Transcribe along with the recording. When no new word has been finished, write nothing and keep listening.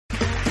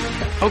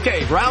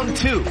Okay, round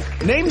 2.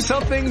 Name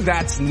something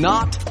that's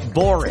not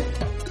boring.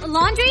 A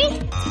laundry?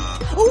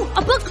 Ooh,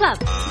 a book club.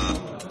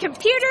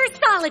 Computer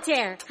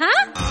solitaire,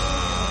 huh?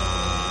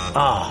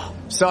 Ah,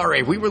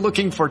 sorry, we were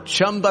looking for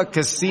Chumba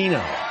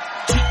Casino.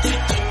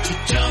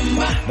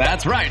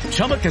 That's right,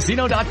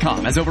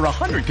 ChumbaCasino.com has over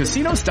 100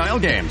 casino-style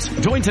games.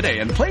 Join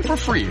today and play for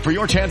free for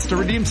your chance to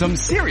redeem some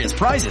serious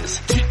prizes.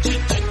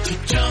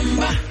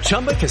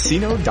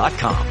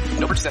 ChumbaCasino.com.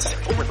 No purchase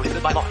necessary. Void where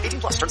prohibited by law.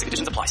 18 plus. Terms and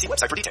conditions apply. See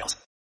website for details.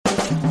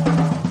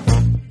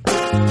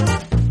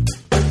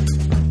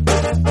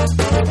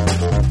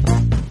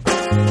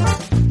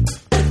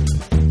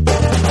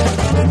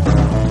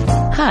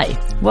 Hi,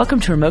 welcome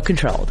to Remote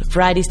Controlled,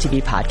 Variety's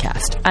TV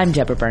podcast. I'm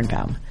Deborah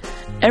Birnbaum.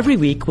 Every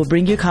week, we'll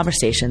bring you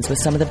conversations with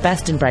some of the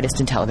best and brightest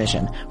in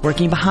television,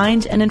 working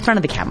behind and in front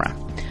of the camera.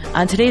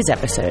 On today's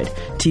episode,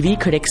 TV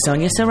critic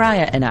Sonia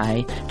Saraiya and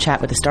I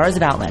chat with the stars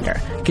of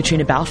Outlander,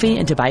 Katrina Balfe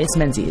and Tobias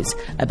Menzies,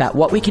 about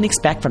what we can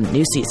expect from the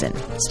new season.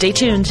 Stay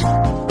tuned.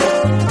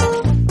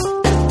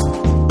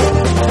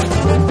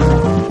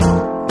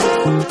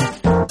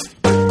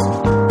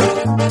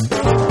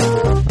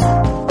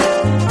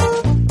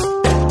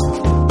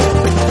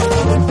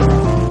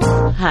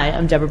 Hi,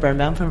 I'm Deborah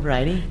Birnbaum from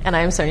Variety. And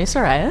I'm Sonia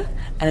Saraiya.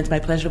 And it's my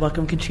pleasure to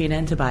welcome Katrina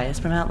and Tobias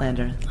from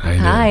Outlander.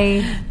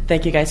 Hi.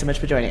 Thank you guys so much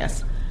for joining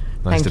us.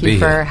 Thank you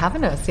for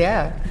having us,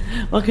 yeah.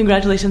 Well,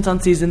 congratulations on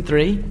season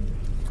 3.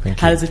 Thank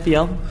you. How does it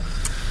feel?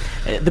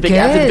 After the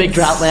big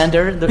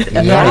Droughtlander, the audience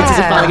is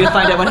finally going to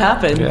find out what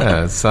happened.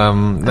 Yeah,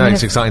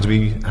 it's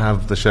exciting to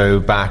have the show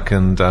back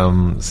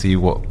and see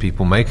what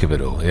people make of it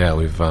all. Yeah,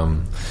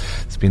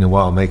 it's been a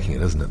while making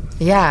it, hasn't it?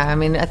 Yeah, I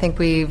mean, I think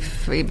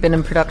we've been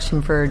in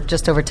production for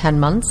just over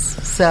 10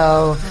 months,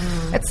 so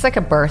it's like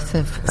a birth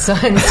in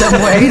some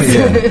ways.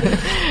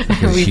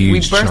 we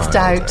birthed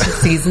out to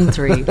season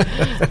 3.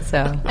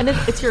 So, and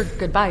it's your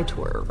goodbye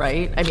tour,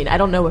 right? I mean, I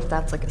don't know if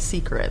that's like a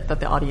secret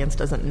that the audience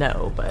doesn't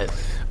know, but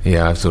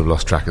yeah, I've sort of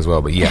lost track as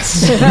well. But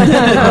yes,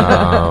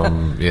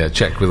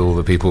 check with all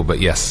the people. But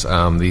yes,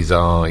 these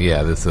are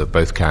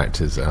both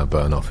characters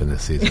burn off in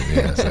this season.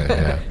 Yeah, so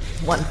yeah,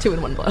 2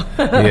 in one blow.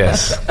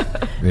 Yes.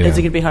 Yeah. Is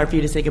it going to be hard for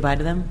you to say goodbye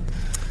to them?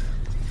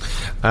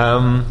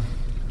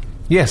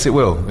 Yes, it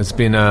will. It's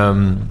been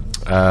a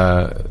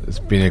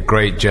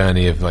great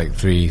journey of like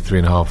three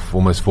and a half,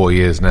 almost 4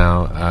 years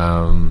now.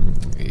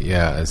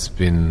 It's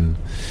been,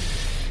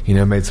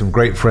 made some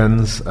great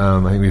friends.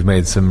 I think we've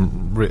made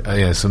some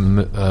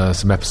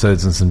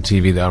episodes and some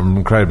TV that I'm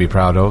incredibly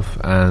proud of,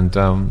 and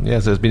so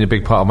it's been a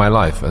big part of my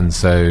life, and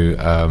so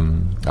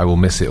I will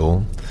miss it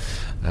all.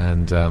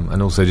 And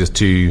also just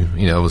two,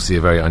 obviously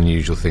a very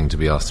unusual thing to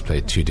be asked to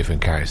play 2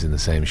 different characters in the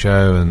same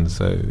show, and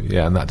so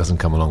and that doesn't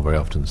come along very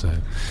often. So,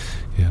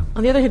 yeah.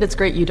 On the other hand, it's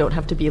great you don't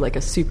have to be like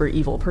a super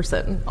evil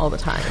person all the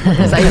time.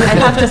 Because I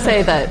have to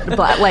say that,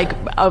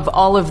 of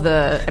all of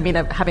the,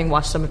 having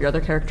watched some of your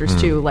other characters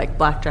too, like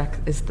Blackjack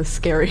is the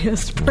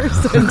scariest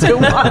person to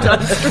watch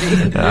on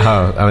screen.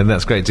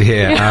 That's great to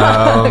hear.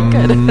 I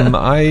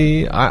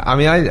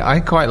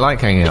quite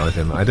like hanging out with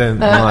him. I don't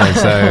lie,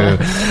 so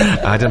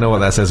I don't know what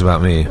that says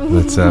about me.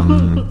 But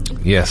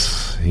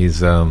yes,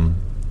 he's a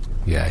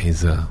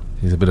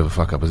bit of a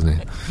fuck-up, isn't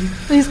he?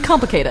 He's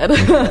complicated.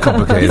 He's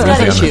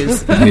got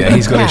issues. Yeah,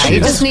 he's got issues. He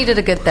just needed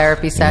a good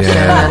therapy session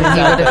and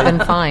he would have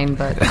been fine,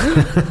 but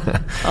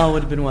all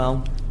would have been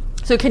well.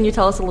 So can you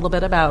tell us a little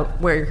bit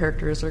about where your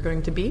characters are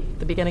going to be at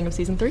the beginning of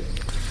season 3?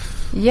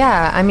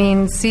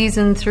 Yeah,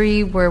 season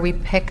 3, where we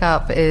pick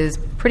up, is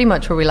pretty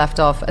much where we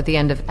left off at the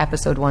end of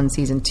episode 1,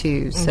 season 2.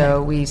 Mm-hmm.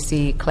 So we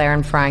see Claire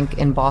and Frank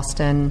in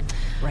Boston.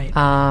 Right.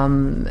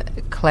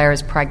 Claire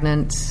is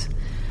pregnant.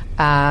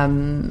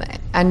 And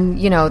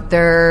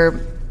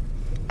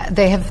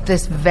they have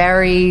this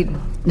very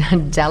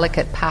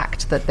delicate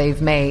pact that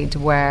they've made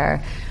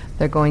where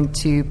they're going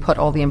to put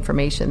all the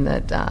information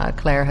that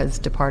Claire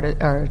has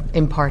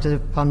imparted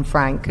upon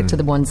Frank to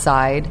the one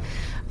side.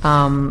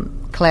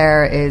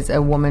 Claire is a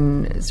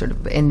woman sort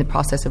of in the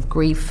process of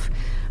grief,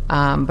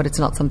 but it's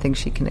not something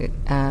she can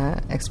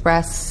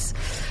express.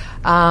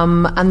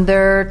 And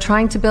they're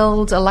trying to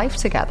build a life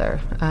together,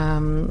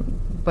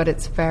 but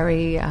it's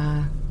very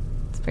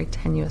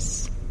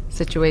tenuous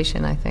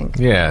situation, I think.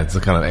 Yeah, it's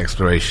a kind of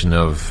exploration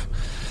of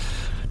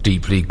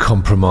deeply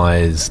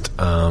compromised,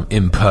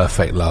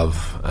 imperfect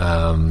love.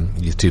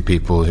 These 2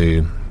 people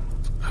who,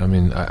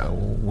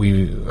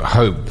 we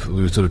hope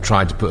we sort of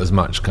tried to put as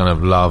much kind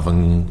of love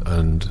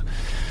and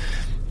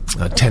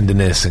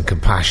tenderness and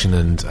compassion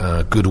and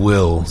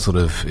goodwill sort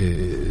of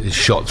is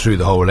shot through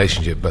the whole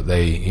relationship, but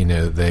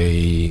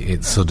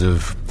it's sort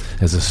of,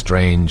 there's a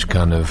strange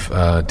kind of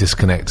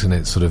disconnect, and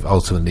it's sort of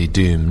ultimately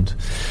doomed.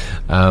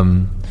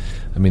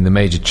 The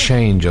major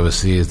change,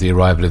 obviously, is the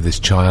arrival of this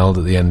child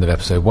at the end of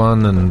episode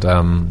 1, and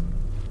I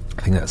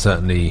think that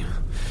certainly,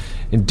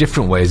 in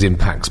different ways,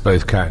 impacts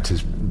both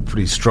characters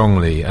pretty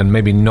strongly, and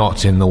maybe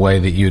not in the way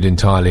that you'd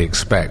entirely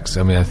expect.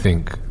 I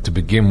think, to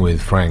begin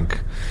with, Frank,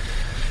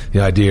 the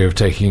idea of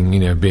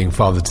being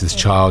father to this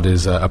child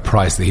is a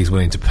price that he's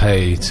willing to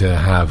pay to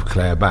have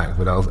Claire back.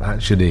 But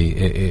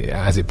actually,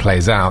 as it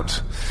plays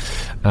out,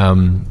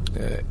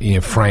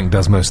 Frank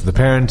does most of the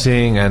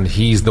parenting, and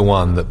he's the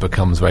one that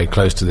becomes very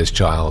close to this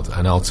child,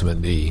 and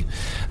ultimately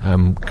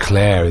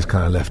Claire is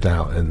kind of left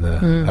out in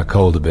the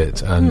cold a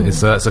bit, and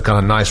it's a kind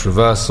of nice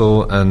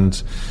reversal.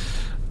 And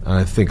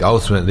I think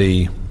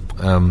ultimately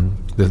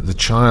the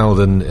child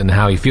and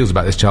how he feels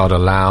about this child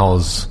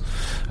allows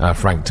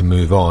Frank to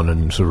move on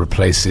and sort of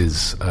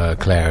replaces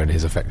Claire in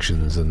his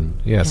affections, and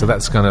so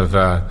that's kind of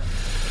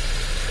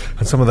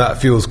and some of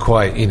that feels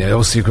quite,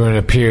 obviously we're in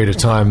a period of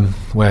time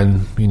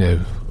when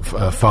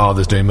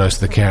fathers doing most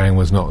of the caring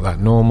was not that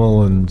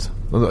normal, and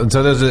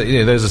so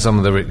those are some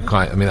of the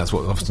quite, that's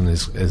what often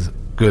is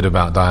good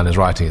about Diana's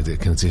writing, is it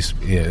consists,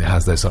 it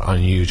has those sort of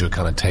unusual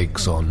kind of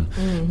takes on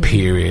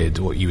period,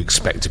 what you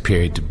expect a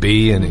period to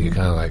be, and you're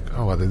kind of like,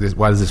 oh,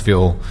 why does this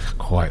feel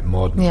quite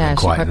modern and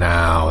quite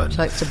now? And she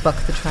likes to buck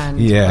the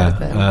trend.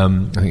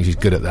 I think she's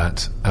good at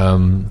that.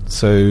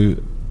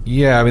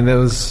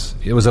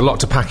 It was a lot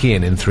to pack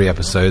in 3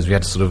 episodes. We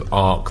had to sort of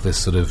arc this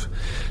sort of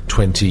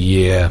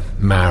 20-year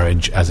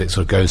marriage as it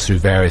sort of goes through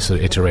various sort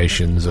of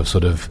iterations of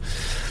sort of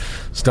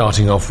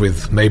starting off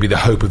with maybe the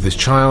hope of this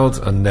child,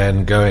 and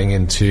then going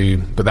into,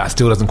 but that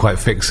still doesn't quite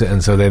fix it,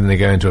 and so then they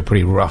go into a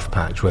pretty rough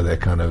patch where they're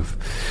kind of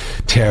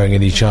tearing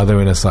at each other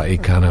in a slightly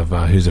kind of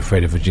Who's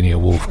Afraid of Virginia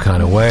Woolf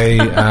kind of way,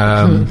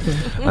 and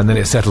then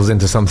it settles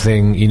into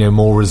something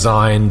more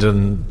resigned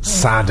and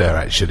sadder,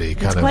 actually,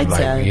 kind of like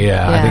sad.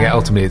 I think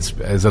ultimately it's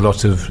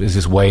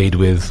just weighed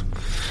with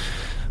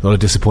a lot of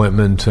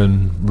disappointment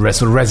and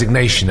sort of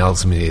resignation.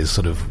 Ultimately is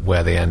sort of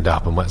where they end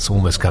up, and what's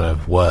almost kind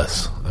of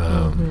worse.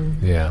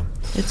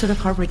 It's sort of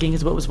heartbreaking,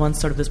 because what was once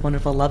sort of this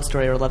wonderful love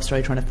story, or love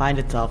story trying to find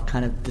itself,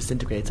 kind of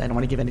disintegrates. I don't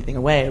want to give anything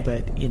away,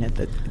 but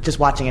just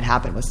watching it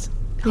happen was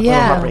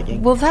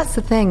heartbreaking. Well, that's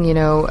the thing.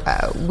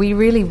 We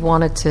really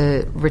wanted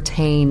to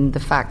retain the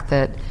fact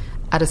that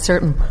at a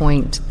certain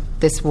point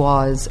this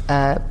was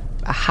a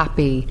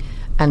happy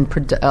and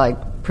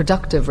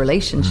productive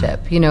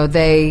relationship.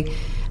 They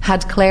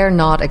had Claire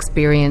not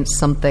experienced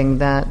something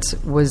that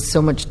was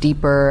so much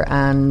deeper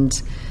and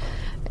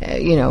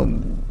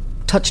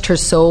touched her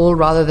soul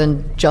rather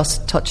than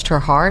just touched her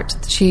heart,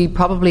 she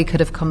probably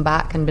could have come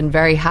back and been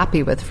very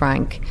happy with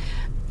Frank.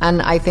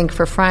 And I think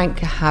for Frank,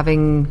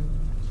 having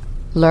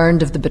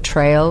learned of the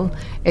betrayal,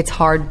 it's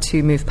hard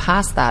to move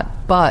past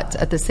that. But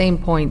at the same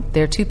point,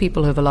 they're two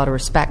people who have a lot of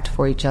respect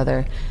for each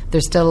other.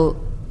 There's still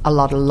a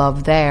lot of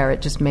love there.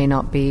 It just may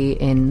not be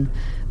in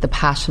the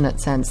passionate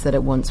sense that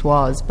it once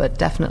was, but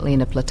definitely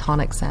in a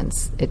platonic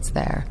sense, it's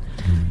there.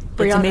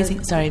 It's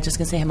amazing. Sorry, just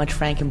going to say how much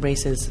Frank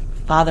embraces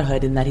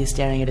fatherhood, in that he's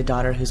staring at a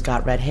daughter who's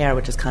got red hair,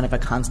 which is kind of a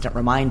constant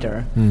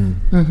reminder.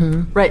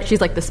 Right,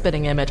 she's like the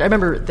spitting image. I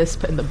remember this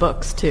in the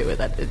books too,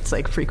 that it's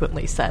like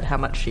frequently said how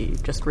much she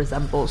just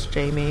resembles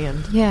Jamie,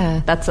 and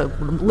that's a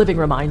living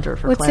reminder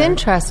for Claire. It's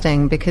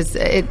interesting because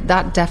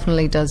that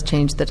definitely does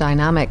change the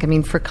dynamic.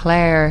 For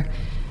Claire,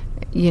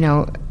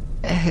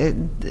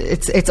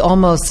 it's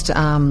almost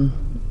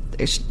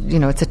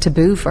it's a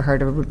taboo for her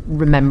to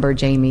remember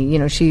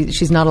Jamie.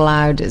 She's not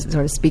allowed to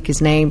sort of speak his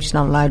name. She's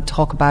not allowed to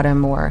talk about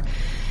him or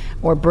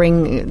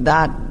bring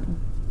that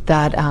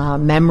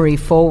memory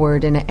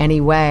forward in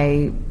any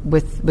way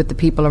with the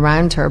people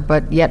around her.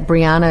 But yet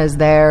Brianna is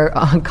there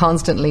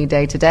constantly,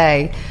 day to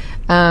day,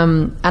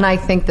 and I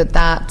think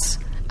that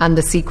and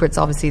the secrets,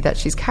 obviously, that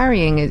she's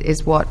carrying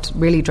is what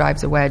really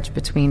drives a wedge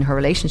between her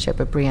relationship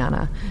with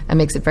Brianna and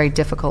makes it very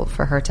difficult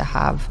for her to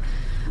have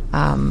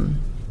a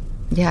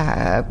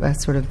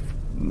sort of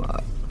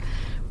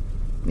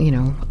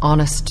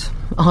honest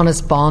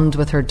bond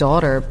with her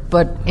daughter.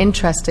 But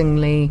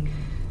interestingly,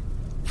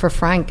 for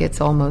Frank,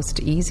 it's almost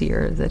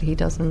easier that he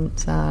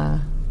doesn't.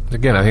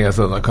 Again, I think that's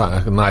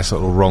a nice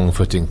little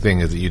wrong-footing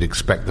thing, is that you'd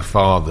expect the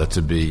father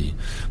to be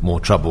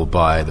more troubled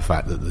by the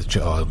fact that the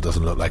child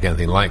doesn't look like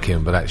anything like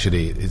him, but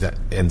actually that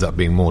ends up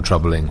being more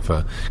troubling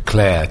for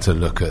Claire to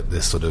look at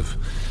this sort of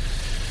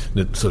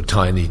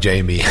tiny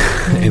Jamie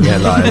in their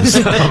lives.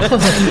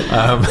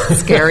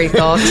 Scary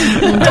thought.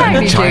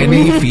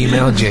 Tiny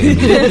female Jamie.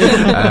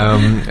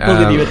 We'll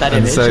leave you with that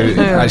image. So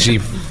actually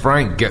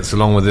Frank gets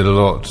along with it a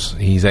lot.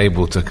 He's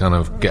able to kind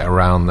of get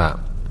around that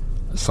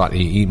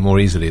slightly more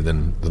easily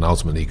than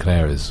ultimately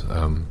Claire is.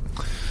 I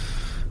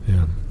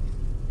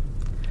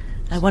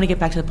want to get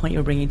back to the point you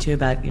were bringing to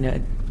about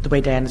the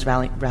way Diana's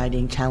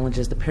writing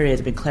challenges the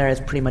periods. Claire is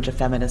pretty much a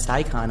feminist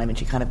icon.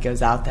 She kind of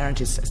goes out there and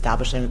she's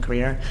establishing a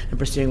career and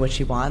pursuing what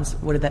she wants.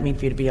 What did that mean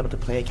for you to be able to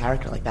play a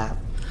character like that?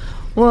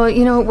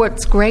 Well,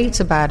 what's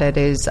great about it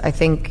is I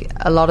think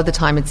a lot of the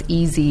time it's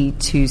easy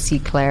to see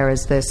Claire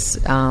as this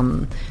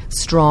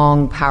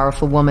strong,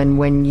 powerful woman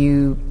when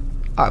you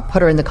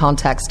put her in the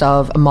context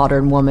of a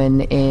modern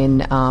woman in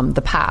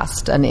the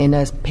past and in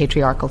a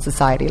patriarchal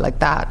society like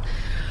that.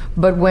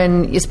 But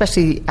when,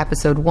 especially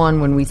episode 1,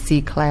 when we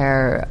see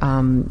Claire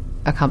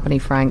accompany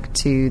Frank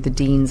to the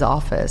dean's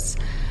office,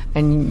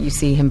 and you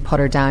see him put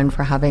her down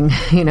for having,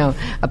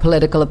 a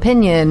political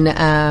opinion,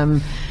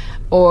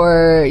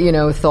 or, you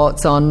know,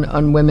 thoughts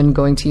on women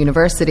going to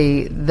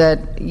university,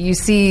 that you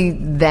see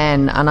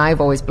then, and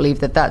I've always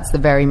believed that that's the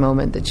very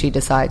moment that she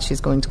decides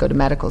she's going to go to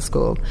medical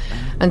school.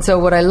 And so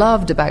what I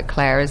loved about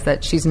Claire is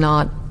that she's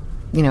not,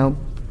 you know,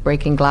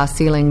 breaking glass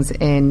ceilings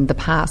in the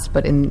past,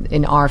 but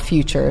in our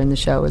future in the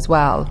show as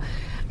well.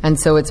 And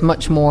so it's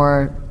much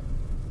more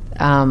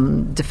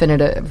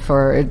definitive,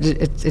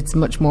 it's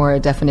much more a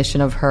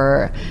definition of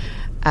her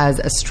as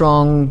a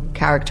strong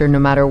character no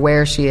matter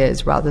where she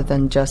is, rather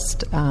than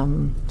just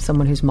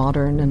someone who's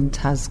modern and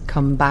has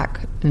come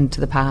back into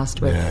the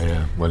past with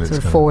Well,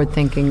 sort of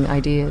forward-thinking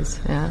ideas.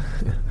 Yeah.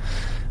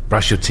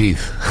 Brush your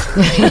teeth.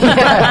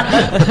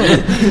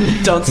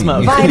 Don't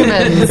smoke.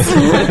 Vitamins.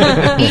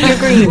 Eat your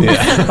greens.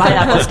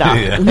 Pineapple stuff.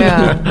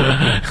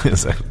 Yeah.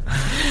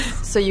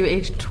 So you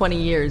aged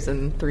 20 years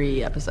in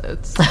 3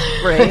 episodes,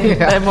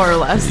 right? More or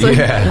less. We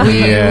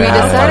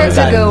decided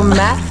to go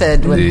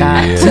method with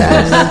that.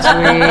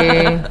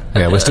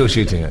 We're still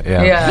shooting it.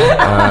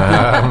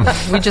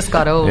 We just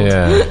got old.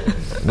 Yeah.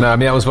 No, I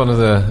mean,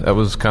 that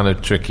was kind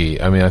of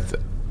tricky. I mean, I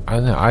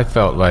don't know, I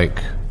felt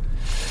like,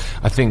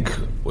 I think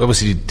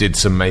obviously you did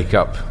some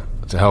makeup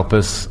to help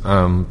us,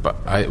 but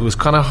it was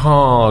kind of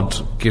hard,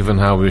 given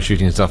how we were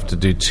shooting stuff, to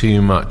do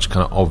too much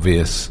kind of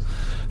obvious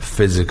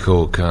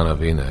physical kind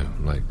of, you know,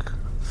 like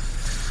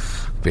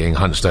being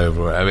hunched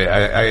over. I mean,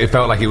 it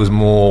felt like it was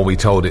more, we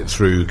told it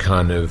through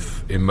kind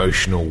of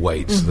emotional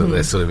weight, that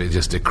there's sort of, it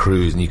just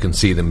accrues, and you can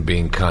see them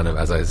being kind of,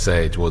 as I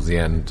say, towards the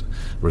end,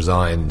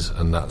 resigned,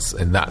 and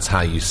that's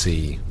how you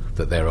see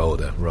that they're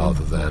older,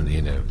 rather than,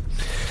 you know,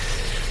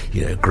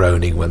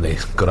 groaning when they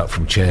got up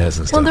from chairs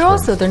and stuff. Well,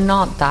 they're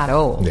not that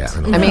old. Yeah,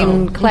 I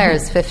mean,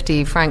 Claire's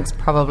 50, Frank's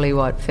probably,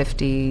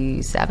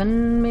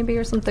 57 maybe,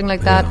 or something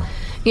like that. Yeah.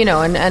 You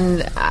know,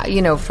 and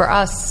you know, for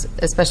us,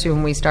 especially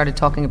when we started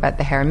talking about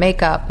the hair and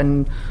makeup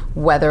and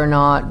whether or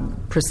not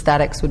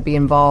prosthetics would be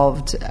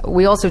involved,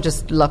 we also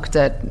just looked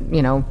at,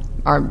 you know,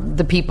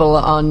 the people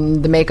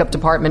on the makeup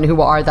department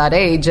who are that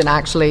age, and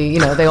actually, you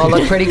know, they all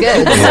look pretty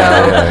good.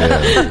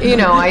 You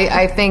know,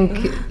 I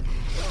think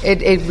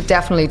it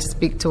definitely, to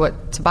speak to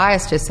what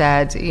Tobias just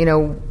said, you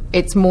know,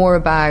 it's more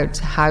about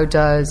how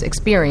does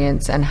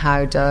experience and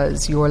how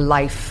does your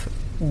life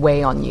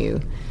weigh on you.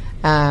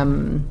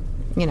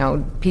 You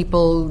know,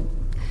 people,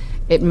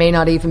 it may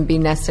not even be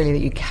necessarily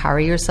that you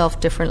carry yourself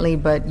differently,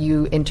 but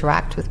you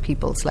interact with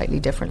people slightly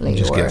differently. You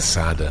just get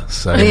sadder.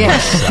 So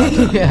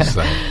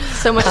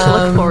much to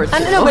look forward to.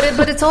 And no,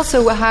 but it's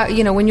also how,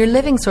 you know, when you're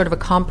living sort of a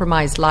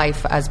compromised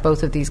life, as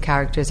both of these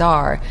characters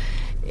are,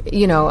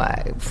 you know,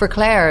 for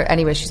Claire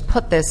anyway, she's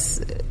put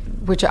this,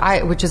 which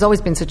has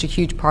always been such a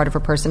huge part of her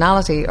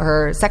personality.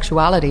 Her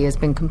sexuality has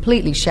been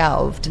completely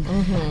shelved.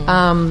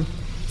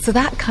 So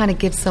that kind of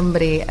gives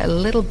somebody a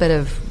little bit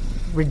of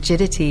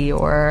rigidity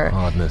or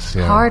hardness,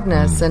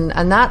 and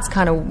that's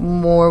kind of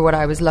more what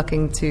I was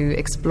looking to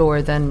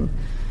explore than,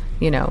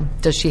 you know,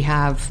 does she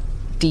have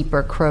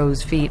deeper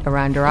crow's feet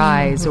around her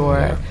eyes,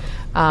 or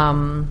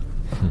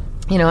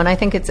you know, and I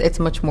think it's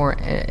much more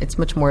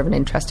of an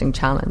interesting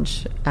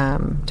challenge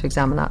to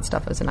examine that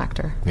stuff as an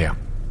actor. Yeah,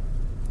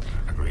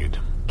 agreed.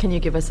 Can you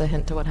give us a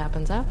hint to what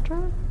happens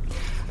after?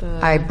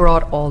 I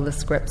brought all the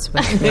scripts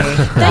with me.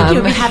 Thank you.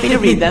 I'd be happy to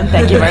read them.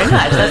 Thank you very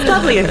much. That's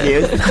lovely of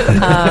you.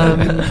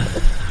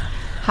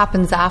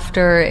 Happens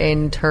after,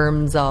 in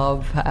terms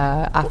of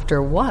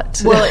after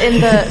what? Well, in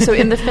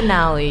the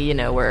finale, you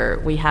know, where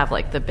we have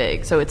like the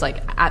big, so it's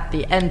like at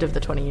the end of the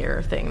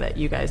 20-year thing that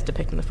you guys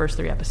depict in the first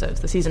 3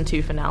 episodes, the season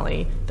 2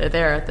 finale. They're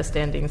there at the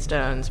Standing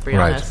Stones.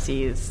 Brianna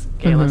sees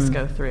Galus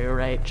go through,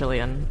 right?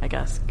 Jillian, I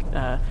guess,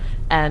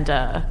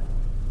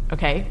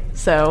 okay,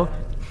 so.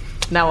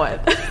 Now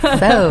what?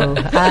 So,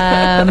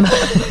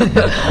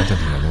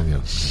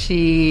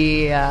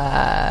 she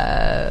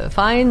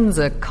finds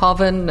a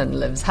coven and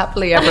lives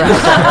happily ever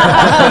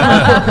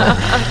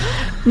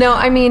after. No,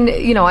 I mean,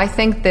 you know, I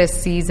think this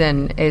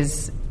season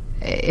is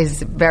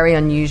very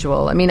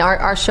unusual. I mean,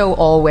 our show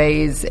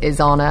always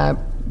is on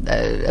a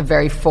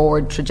very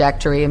forward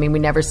trajectory. I mean, we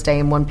never stay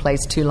in one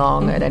place too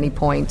long at any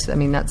point. I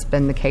mean, that's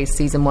been the case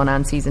season 1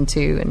 and season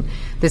 2, and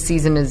this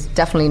season is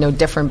definitely no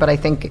different, but I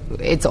think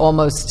it's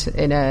almost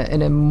in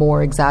a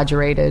more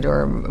exaggerated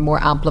or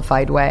more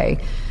amplified way.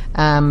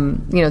 You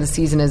know, the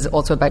season is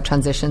also about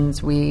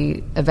transitions.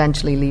 We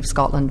eventually leave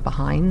Scotland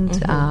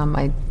behind.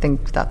 I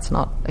think that's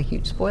not a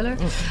huge spoiler.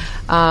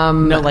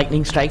 No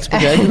lightning strikes, but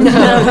good.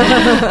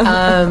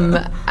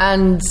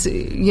 And,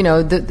 you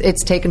know,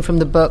 it's taken from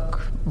the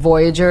book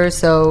Voyager,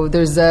 so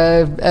there's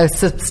a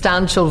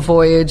substantial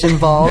voyage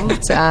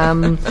involved,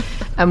 and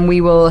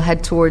we will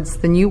head towards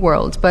the new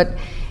world. But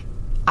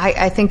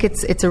I think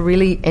it's a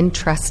really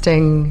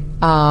interesting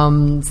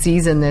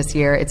season this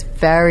year. It's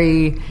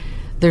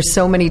there's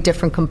so many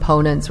different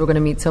components. We're going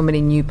to meet so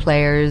many new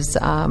players,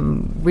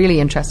 really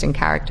interesting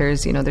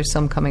characters. You know, there's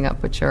some coming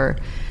up which are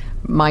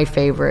my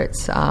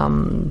favorites.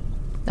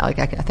 Like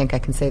I think I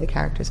can say the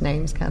characters'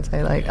 names, can't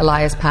I? Like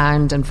Elias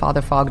Pound and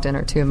Father Fogden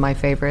are 2 of my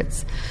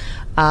favorites.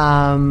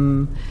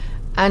 And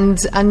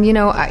you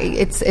know,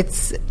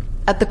 it's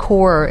at the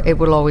core, it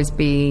will always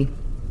be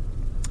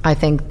I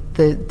think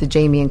the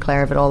Jamie and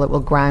Claire of it all, it will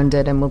ground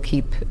it and will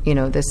keep,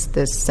 this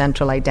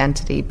central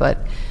identity. But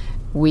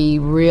we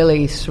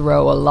really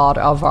throw a lot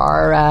of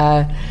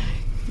our,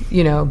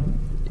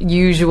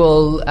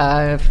 usual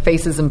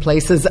faces and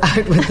places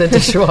out with the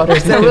dishwater.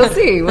 So we'll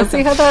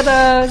see how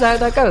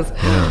that goes.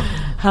 Yeah.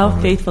 How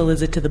faithful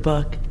is it to the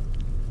book?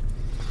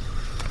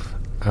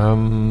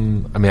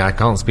 I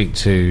can't speak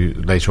to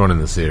later on in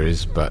the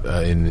series, but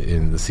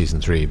in the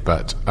season 3.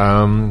 But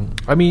the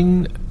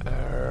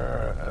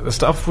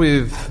stuff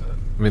with,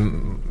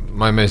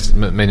 my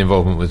main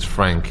involvement with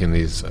Frank in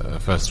these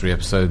first 3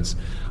 episodes.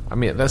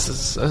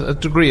 There's a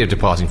degree of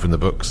departing from the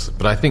books,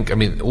 but I think,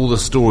 all the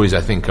stories I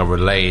think are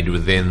relayed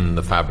within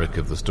the fabric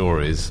of the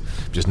stories,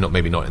 just not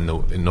in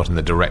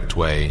the direct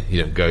way.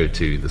 You don't go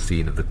to the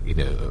scene of the,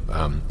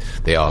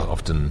 they are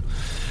often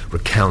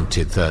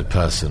recounted third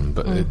person,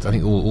 but I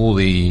think all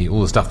the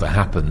stuff that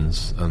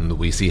happens and that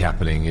we see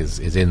happening is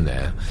in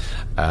there.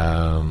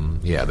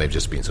 They've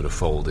just been sort of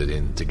folded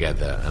in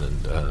together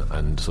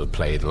and sort of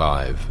played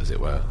live, as it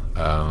were.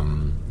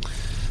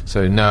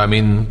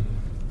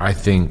 I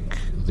think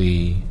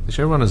the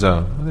showrunners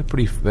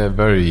they're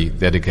very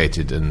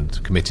dedicated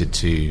and committed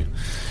to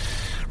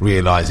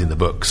realising the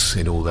books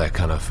in all their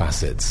kind of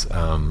facets,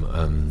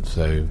 and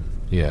so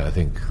I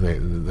think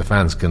the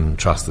fans can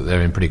trust that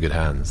they're in pretty good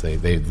hands.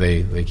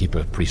 They keep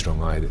a pretty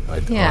strong eye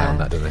on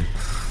that, don't they?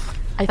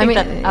 I think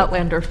that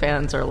Outlander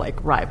fans are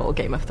like rival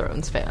Game of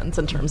Thrones fans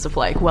in terms of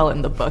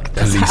in the book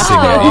this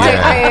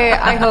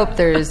I hope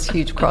there's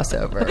huge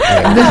crossover.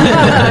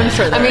 I'm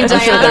sure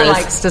Diana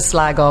likes to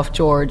slag off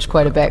George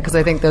quite a bit because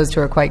I think those two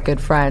are quite good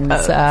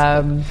friends.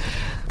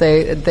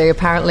 They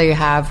apparently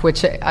have,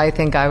 which I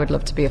think I would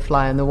love to be a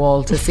fly on the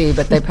wall to see,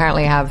 but they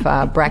apparently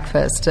have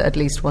breakfast at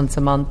least once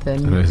a month.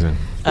 Amazing.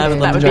 That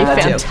would be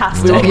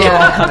fantastic. We will be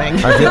coming.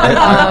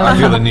 I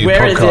feel a new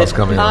podcast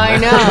coming on. I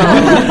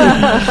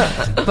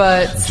know.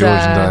 But George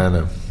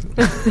and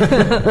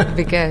Diana.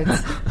 Be good.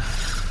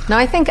 No,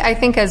 I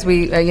think as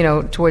we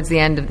towards the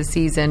end of the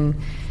season,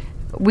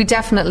 we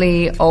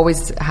definitely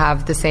always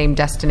have the same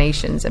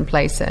destinations in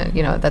place.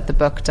 That the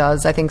book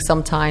does. I think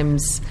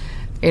sometimes,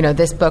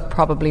 this book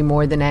probably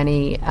more than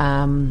any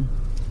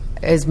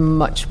is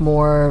much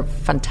more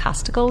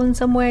fantastical in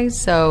some ways.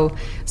 So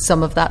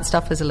some of that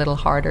stuff is a little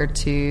harder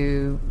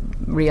to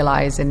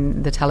realize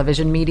in the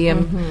television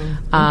medium.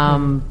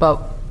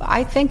 But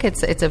I think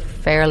it's a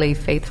fairly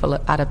faithful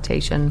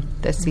adaptation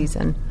this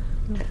season.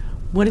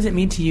 What does it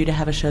mean to you to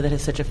have a show that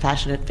has such a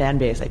passionate fan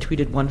base? I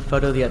tweeted one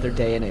photo the other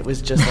day, and it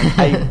was just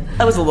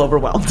I was a little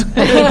overwhelmed. So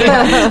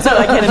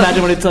I can't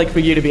imagine what it's like for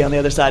you to be on the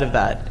other side of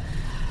that.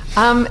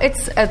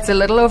 It's a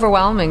little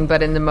overwhelming,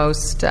 but in the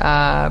most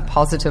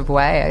positive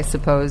way, I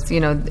suppose.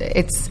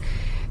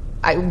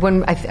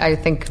 I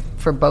think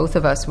for both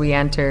of us, we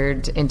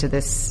entered into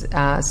this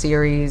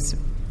series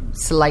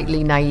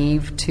slightly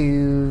naive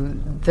to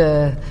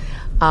the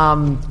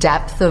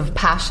depth of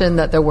passion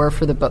that there were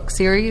for the book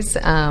series,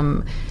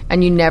 and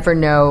you never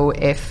know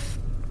if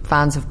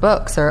fans of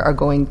books are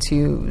going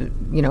to,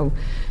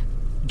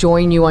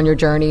 join you on your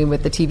journey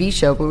with the TV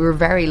show. But we were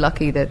very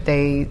lucky that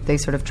they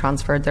sort of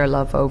transferred their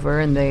love over,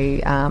 and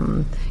they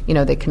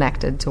they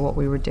connected to what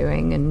we were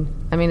doing. And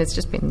it's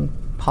just been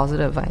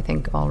positive, I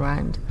think, all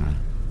around.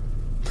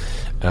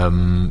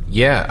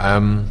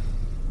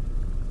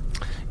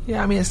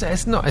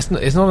 It's not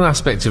an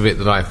aspect of it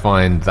that I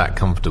find that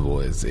comfortable.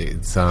 It's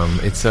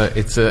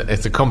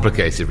a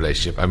complicated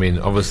relationship.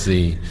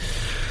 Obviously,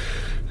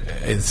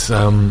 it's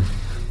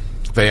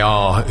they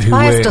are.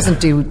 Bias doesn't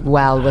do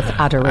well with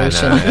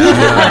adoration.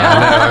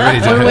 I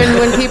really don't.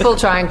 When people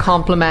try and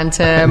compliment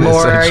him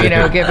or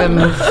give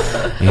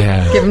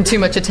him too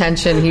much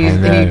attention, he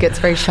gets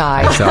very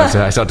shy.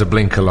 I start to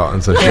blink a lot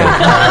and so.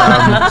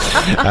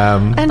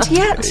 And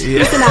yet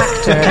he's an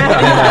actor.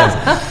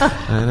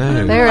 I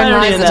know. Therein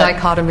lies the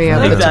dichotomy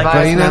of the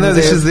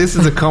Tobias. This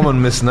is a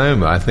common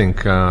misnomer. I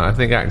think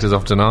actors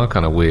often are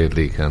kind of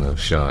weirdly kind of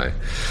shy.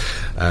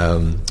 How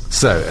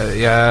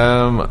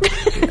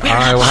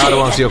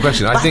to answer your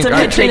question? I think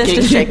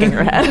shaking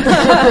her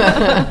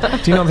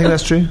head. Do you not think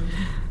that's true?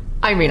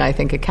 I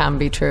think it can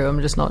be true.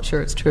 I'm just not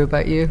sure it's true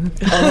about you.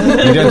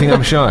 You don't think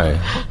I'm shy?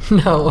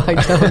 No, I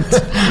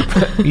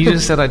don't. You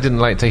just said I didn't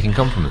like taking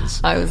compliments.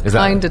 I was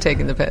kind of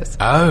taking the piss.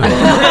 Oh.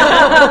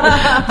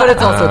 But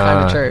it's also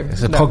kind of true.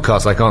 It's a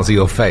podcast. I can't see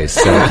your face.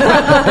 So.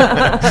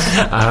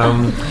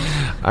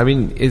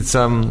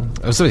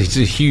 It's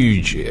a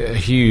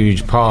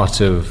huge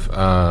part of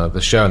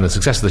the show, and the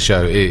success of the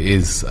show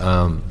is,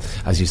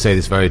 as you say,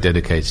 this very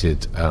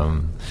dedicated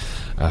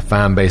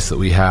fan base that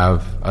we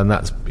have, and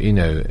that's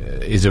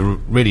is a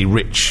really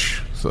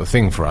rich sort of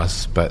thing for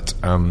us. But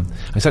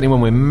certainly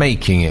when we're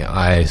making it,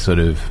 I sort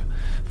of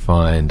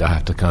find I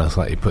have to kind of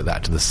slightly put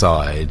that to the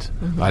side.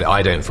 Mm-hmm.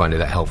 I don't find it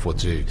that helpful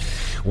to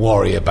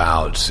worry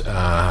about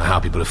how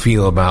people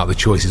feel about the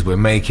choices we're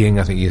making.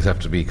 I think you have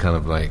to be kind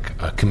of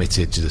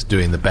committed to just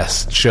doing the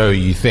best show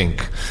you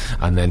think,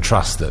 and then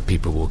trust that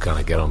people will kind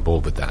of get on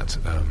board with that.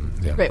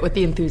 Right, with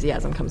the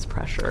enthusiasm comes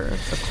pressure,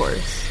 of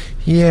course.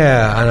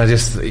 Yeah, and I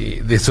just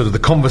the sort of the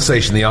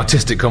conversation, the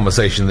artistic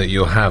conversation that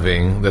you're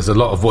having. There's a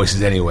lot of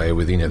voices anyway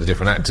with the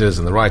different actors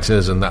and the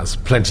writers, and that's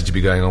plenty to be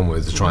going on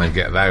with to try and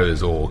get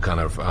those all kind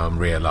of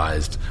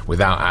realised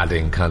without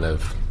adding kind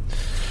of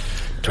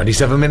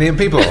 27 million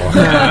people. But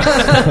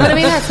I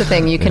mean, that's the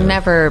thing. You can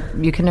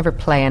never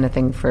play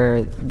anything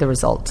for the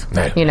result.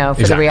 No, for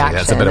exactly. the reaction.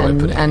 That's a better way of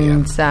putting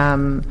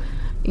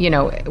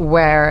it.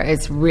 Where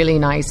it's really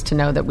nice to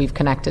know that we've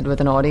connected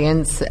with an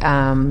audience.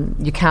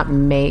 You can't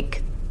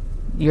make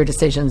your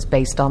decisions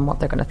based on what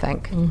they're going to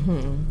think.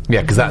 Mm-hmm.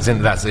 Yeah, because that's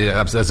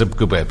a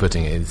good way of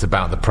putting it. It's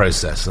about the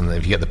process, and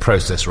if you get the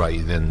process right,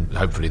 then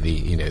hopefully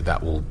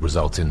that will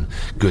result in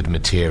good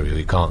material.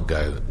 You can't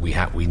go, we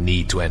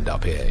need to end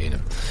up here.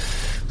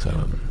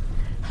 So.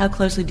 How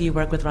closely do you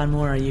work with Ron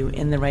Moore? Are you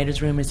in the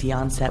writer's room? Is he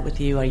on set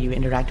with you? Are you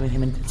interacting with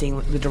him and seeing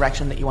the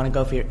direction that you want to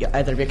go for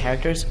either of your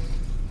characters?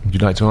 Would you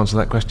like to answer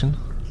that question?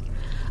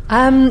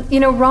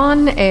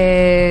 Ron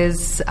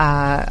is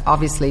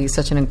obviously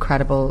such an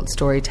incredible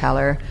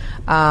storyteller.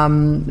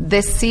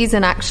 This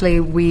season, actually,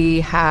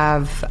 we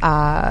have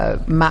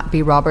Matt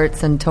B.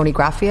 Roberts and Tony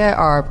Graffia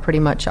are pretty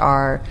much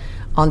our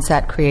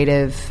on-set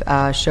creative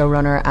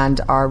showrunner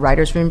and our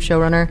writer's room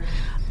showrunner.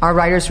 Our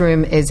writer's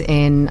room is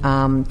in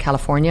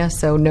California,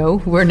 so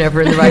no, we're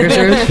never in the writer's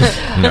room.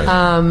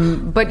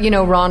 No. But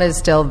Ron is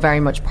still very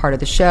much part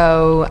of the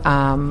show,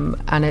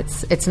 and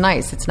it's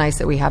nice. It's nice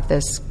that we have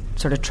this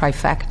sort of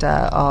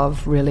trifecta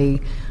of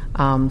really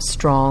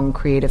strong,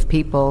 creative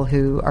people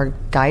who are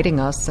guiding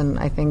us. And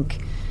I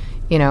think,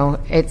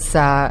 it's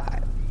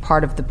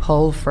part of the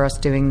pull for us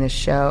doing this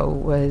show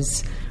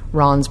was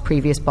Ron's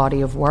previous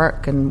body of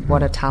work and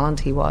what a talent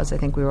he was. I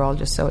think we were all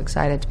just so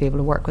excited to be able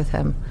to work with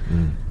him.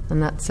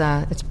 And that's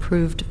it's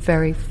proved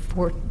very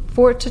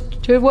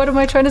what am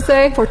I trying to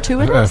say?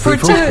 Fortuitous? Yes.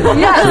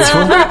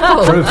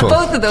 Fruitful.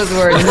 Both of those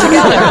words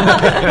together.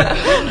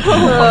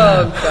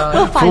 Oh, God.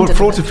 We'll find it.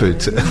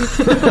 Fortitude.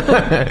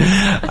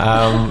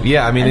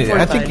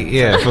 I think,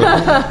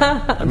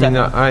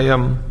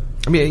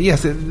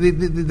 yes,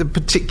 the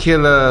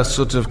particular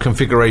sort of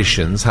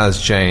configurations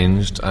has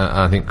changed.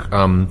 I think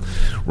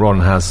Ron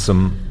has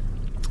some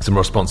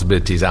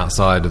responsibilities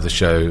outside of the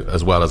show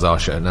as well as our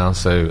show now.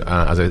 So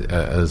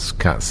as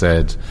Kat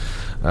said,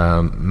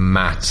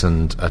 Matt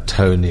and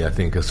Tony, I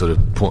think, are sort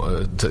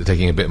of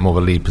taking a bit more of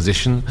a lead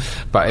position.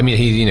 But I mean,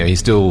 he's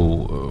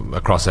still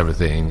across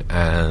everything,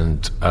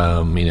 and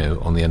on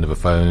the end of a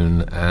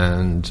phone,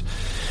 and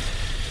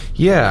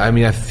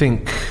I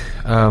think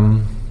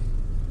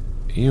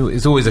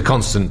it's always a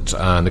constant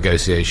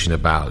negotiation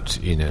about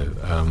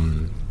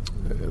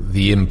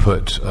the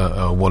input,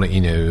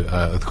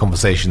 the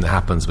conversation that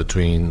happens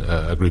between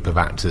a group of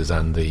actors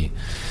and the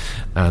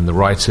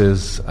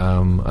writers,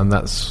 and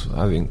that's,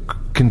 I think,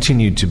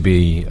 continued to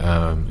be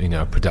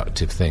a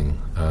productive thing,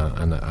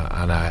 and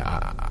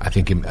I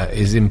think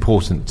is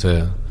important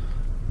to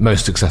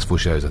most successful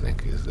shows. I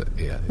think is that,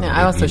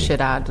 I also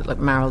should add, like,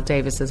 Meryl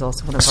Davis is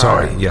also one of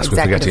our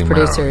executive we're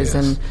producers,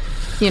 Meryl, yes.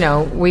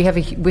 And we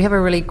have a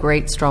really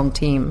great, strong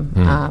team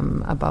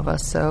above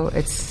us, so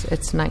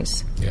it's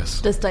nice.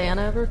 Yes. Does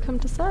Diana ever come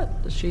to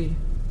set? Does she?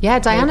 Yeah,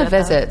 Diana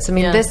visits. I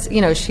mean,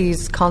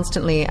 she's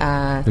constantly...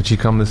 did she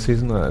come this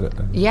season?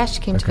 Yeah,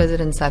 she came to visit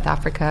in South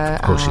Africa.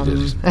 Of course she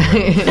did.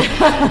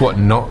 What,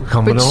 not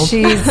coming on?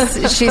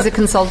 She's a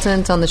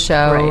consultant on the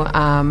show,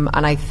 right.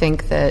 And I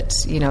think that,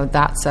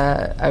 that's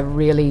a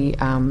really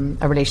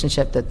a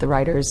relationship that the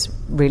writers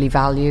really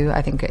value.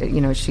 I think,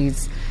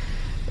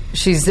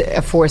 she's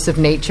a force of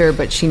nature,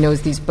 but she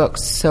knows these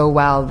books so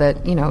well that,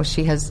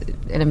 she has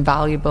an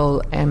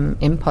invaluable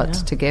input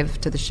to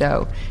give to the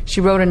show. She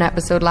wrote an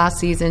episode last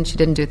season. She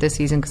didn't do it this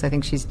season because I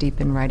think she's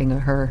deep in writing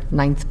her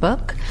 9th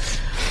book.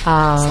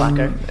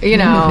 Slacker.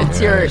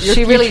 It's your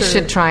she really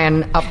should try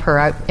and up her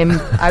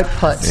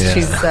output. Yeah.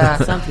 She's...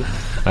 Some people.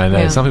 I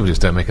know, some people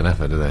just don't make an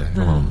effort, do they?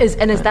 Come on. Is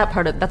that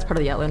part of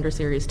the Outlander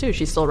series too?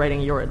 She's still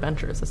writing your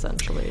adventures,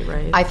 essentially,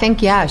 right? I think,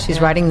 she's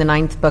writing the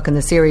 9th book in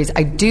the series.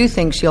 I do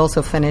think she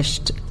also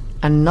finished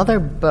another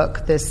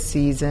book this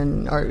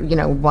season, or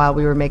while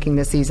we were making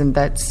this season,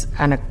 that's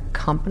an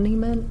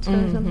accompaniment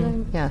or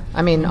something. Yeah,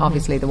 I mean,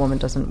 obviously the woman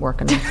doesn't work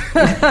enough.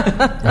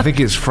 I think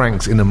it's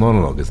Frank's inner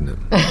monologue, isn't it?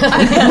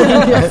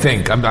 I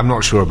think I'm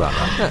not sure about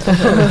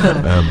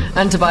that.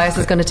 And Tobias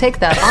is going to take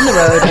that on the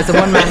road as a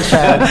one-man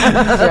show.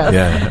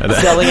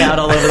 Yeah, Selling out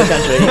all over the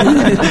country.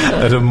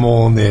 at a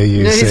mall near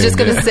you. No, he's just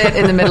going to sit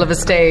in the middle of a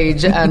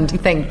stage and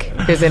think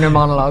his inner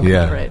monologue.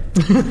 Yeah, right.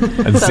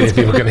 And see if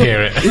people can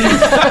hear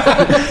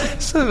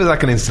it. So it was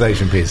like an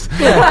installation piece.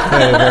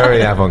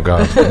 Very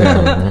avant-garde.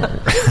 Yeah.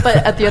 But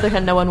at the other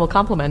hand, no one will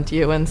compliment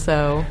you, and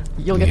so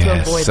you'll get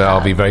to avoid so that.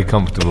 I'll be very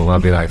comfortable. I'll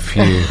be like,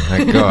 phew,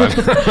 thank God.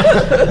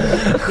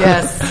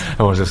 Yes.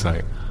 I was just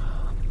like,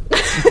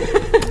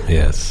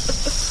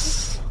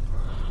 yes.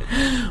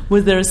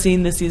 Was there a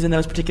scene this season that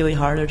was particularly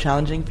hard or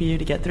challenging for you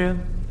to get through?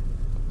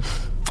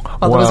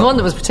 Well, there was one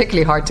that was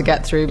particularly hard to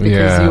get through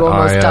because you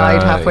almost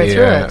died halfway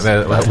through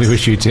it. We were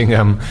shooting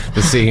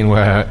the scene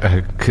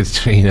where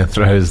Katrina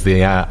throws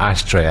the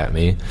ashtray at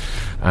me,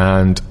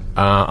 and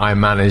I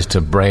managed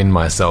to brain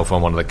myself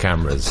on one of the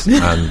cameras,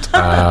 and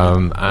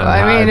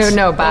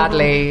no,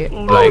 badly,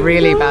 like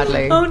really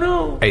badly. Oh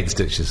no! 8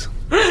 stitches.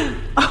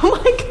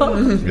 Oh my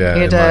god!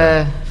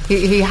 Yeah,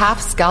 he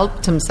half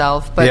scalped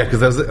himself, but because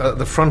there's at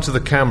the front of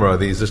the camera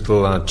these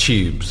little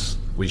tubes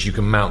which you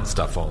can mount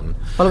stuff on.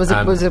 Well,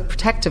 it was a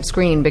protective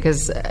screen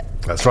because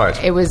that's right.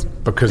 It was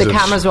because the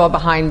cameras were all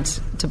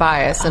behind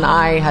Tobias, and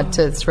I had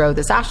to throw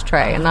this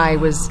ashtray, and I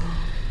was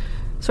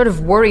sort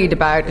of worried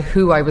about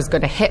who I was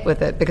going to hit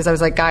with it, because I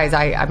was like, guys,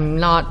 I'm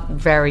not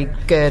very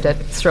good at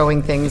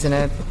throwing things in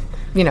a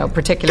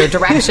particular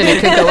direction.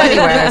 It could go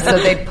anywhere. So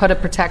they put a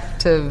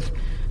protective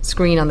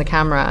screen on the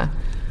camera.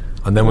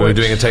 And then we were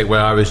doing a take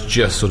where I was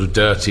just sort of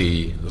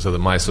dirty, so that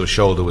my sort of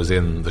shoulder was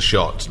in the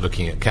shot,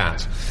 looking at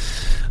Kat.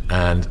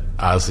 And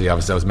I was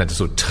meant to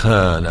sort of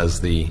turn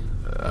as the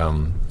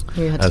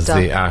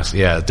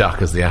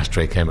duck as the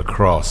ashtray came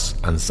across,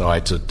 and so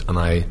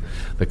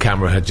the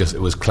camera it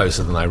was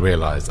closer than I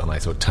realised, and I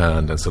sort of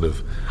turned and sort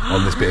of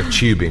on this bit of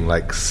tubing,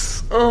 like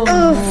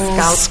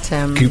scalped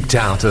him, scooped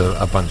out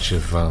a bunch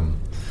of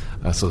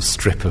a sort of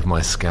strip of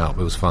my scalp.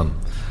 It was fun.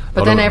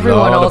 But then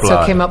everyone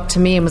also came up to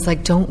me and was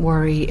like, "Don't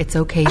worry, it's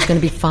okay. He's going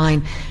to be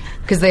fine."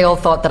 Because they all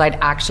thought that I'd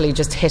actually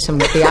just hit him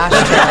with the ashtray.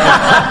 And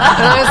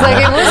I was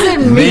like, it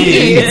wasn't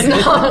me. It's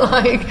not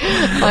like...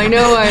 I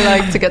know I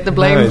like to get the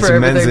blame for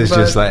everything. Men's is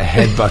just like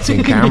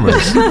headbutting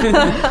cameras.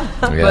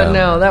 But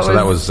no,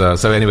 that was...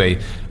 So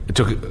anyway,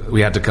 we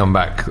had to come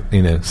back,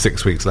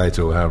 6 weeks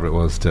later or however it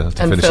was to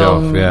finish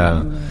film off.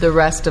 Yeah. The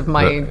rest of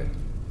my...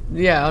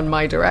 on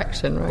my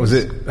direction, right? Was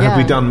it... Have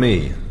we done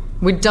me?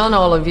 We'd done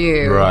all of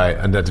you. Right,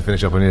 and had to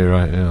finish up on you,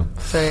 right, yeah.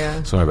 So,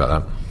 yeah. Sorry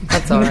about that.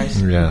 That's all right.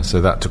 Yeah, so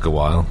that took a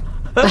while.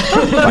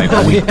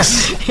 5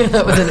 weeks.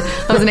 That was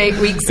an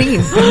 8-week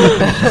scene.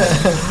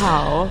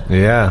 Wow.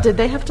 Yeah. Did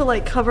they have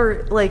to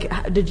cover so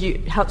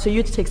you had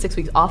to take 6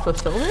 weeks off of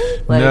filming?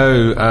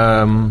 No,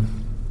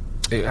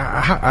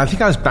 I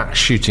think I was back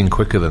shooting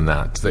quicker than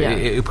that.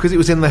 Because it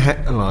was in the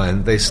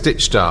headline, they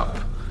stitched up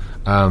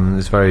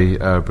this very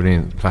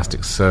brilliant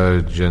plastic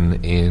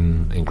surgeon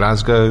in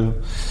Glasgow,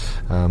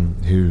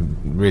 who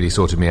really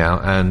sorted me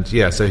out, and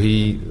so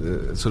he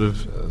sort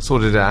of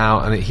sorted it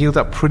out, and it healed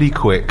up pretty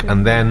quick,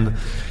 and then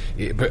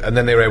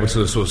they were able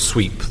to sort of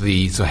sweep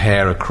the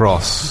hair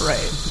across.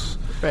 Right.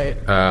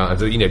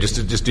 Just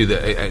to do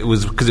the. It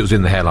was because it was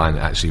in the hairline.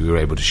 Actually, we were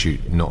able to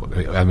shoot.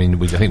 I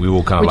think we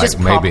all kind of just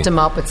maybe propped him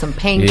up with some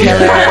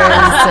painkillers,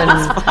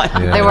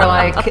 and they were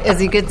like,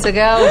 "Is he good to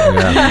go?"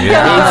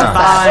 Yeah,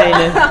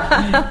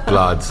 fine.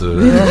 Blood.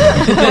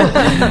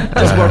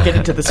 Just work it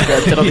into the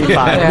script. It'll be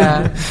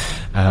fine.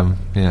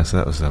 So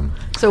that was.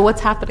 So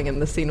what's happening in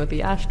the scene with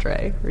the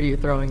ashtray? Are you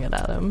throwing it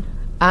at him?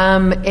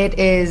 It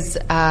is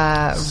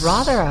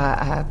rather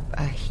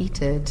a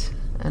heated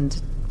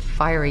and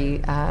fiery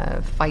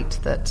fight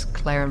that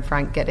Claire and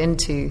Frank get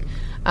into.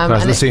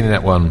 That's the scene in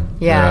that one.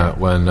 Yeah.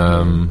 When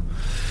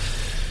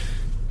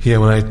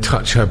I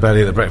touch her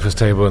belly at the breakfast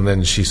table, and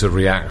then she sort of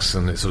reacts,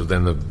 and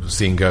then the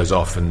scene goes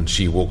off, and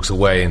she walks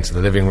away into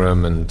the living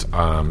room, and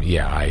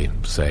I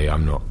say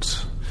I'm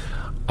not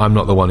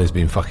the one who's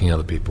been fucking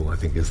other people, I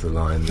think is the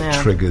line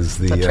that triggers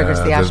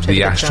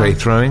the ashtray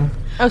throwing.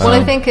 Well,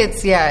 I think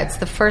it's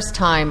the first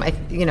time,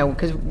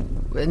 because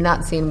in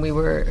that scene we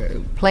were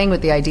playing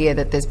with the idea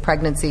that this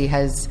pregnancy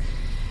has,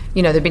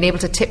 they've been able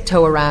to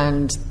tiptoe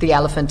around the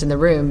elephant in the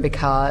room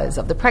because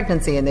of the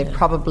pregnancy, and they've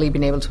probably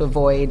been able to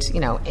avoid,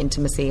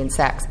 intimacy and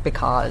sex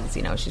because,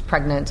 she's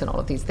pregnant and all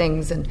of these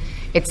things. And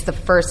it's the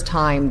first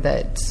time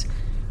that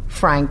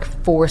Frank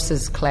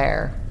forces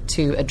Claire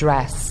to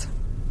address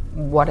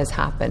what has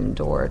happened,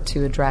 or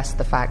to address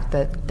the fact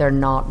that they're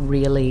not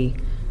really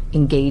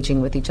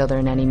engaging with each other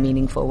in any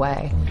meaningful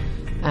way.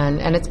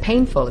 And it's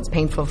painful. It's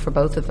painful for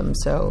both of them.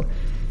 So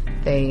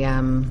they...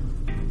 and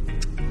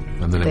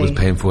then it was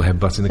painful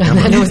headbutting the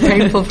camera. And it was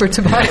painful for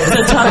Tobias.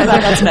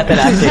 That's method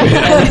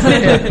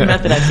acting.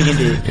 Method acting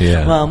indeed.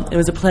 Yeah. Well, it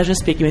was a pleasure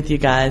speaking with you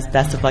guys.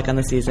 Best of luck on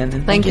the season.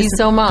 And thank you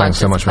so much. Thanks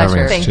so much for having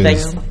us.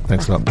 Thanks.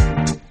 Thanks a lot.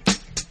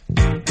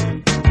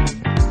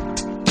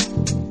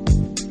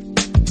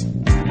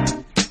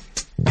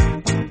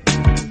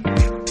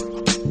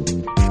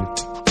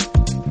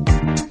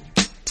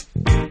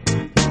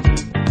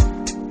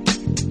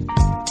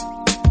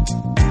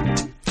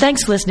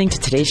 Thanks for listening to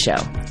today's show.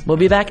 We'll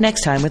be back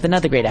next time with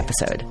another great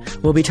episode.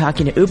 We'll be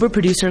talking to Uber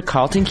producer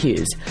Carlton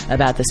Cuse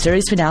about the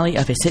series finale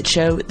of his hit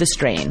show, The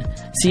Strain.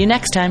 See you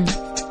next time.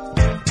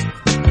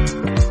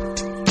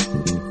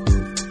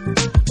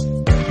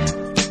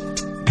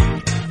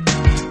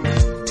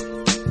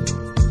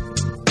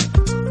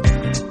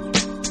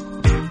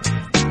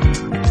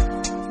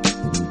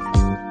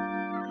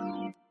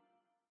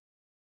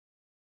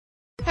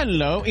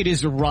 Hello, it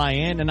is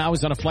Ryan, and I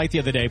was on a flight the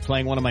other day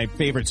playing one of my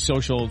favorite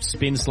social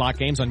spin slot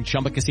games on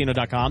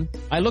ChumbaCasino.com.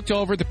 I looked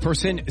over the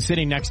person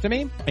sitting next to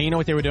me, and you know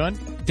what they were doing?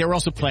 They were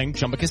also playing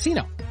Chumba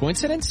Casino.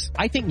 Coincidence?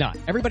 I think not.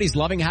 Everybody's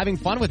loving having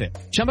fun with it.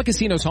 Chumba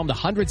Casino is home to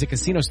hundreds of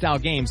casino-style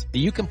games that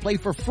you can play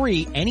for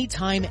free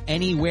anytime,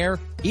 anywhere,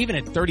 even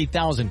at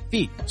 30,000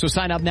 feet. So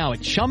sign up now at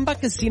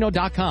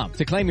ChumbaCasino.com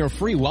to claim your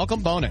free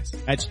welcome bonus.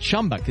 That's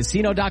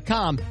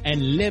ChumbaCasino.com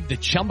and live the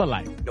Chumba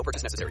life. No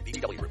purchase necessary.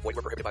 VGW. Void where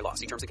prohibited by law.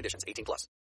 See terms and conditions. 18+.